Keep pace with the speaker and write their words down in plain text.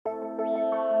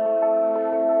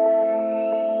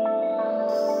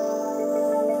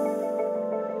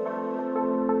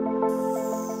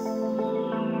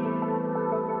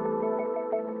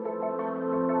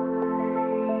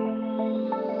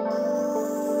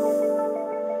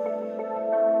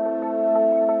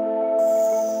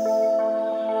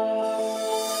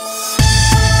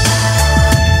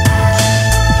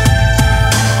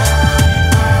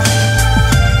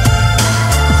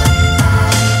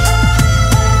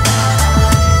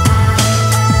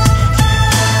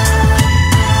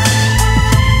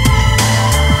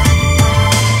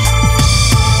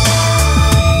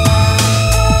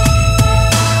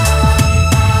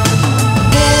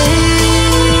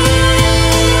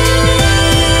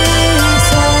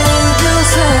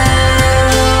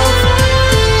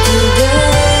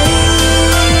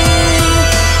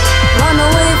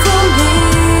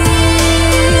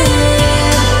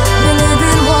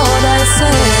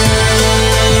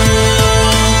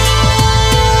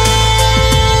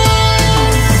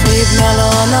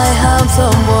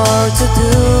some work to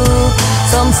do,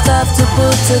 some stuff to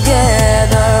put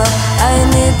together. I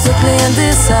need to clean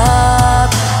this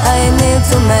up, I need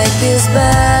to make this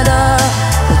better.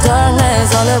 The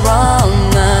darkness all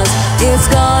around us, it's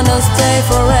gonna stay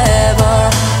forever,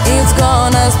 it's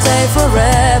gonna stay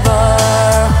forever.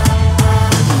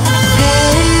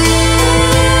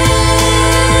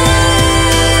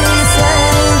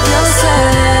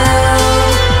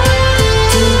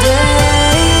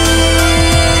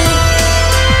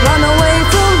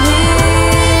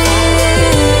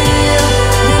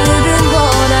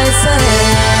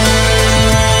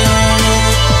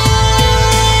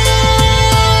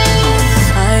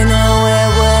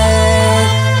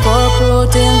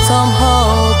 Some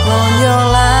hope on your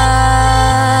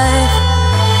life.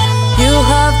 You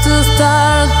have to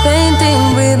start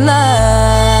painting with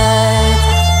light,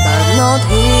 but not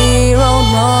hero,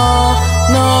 no.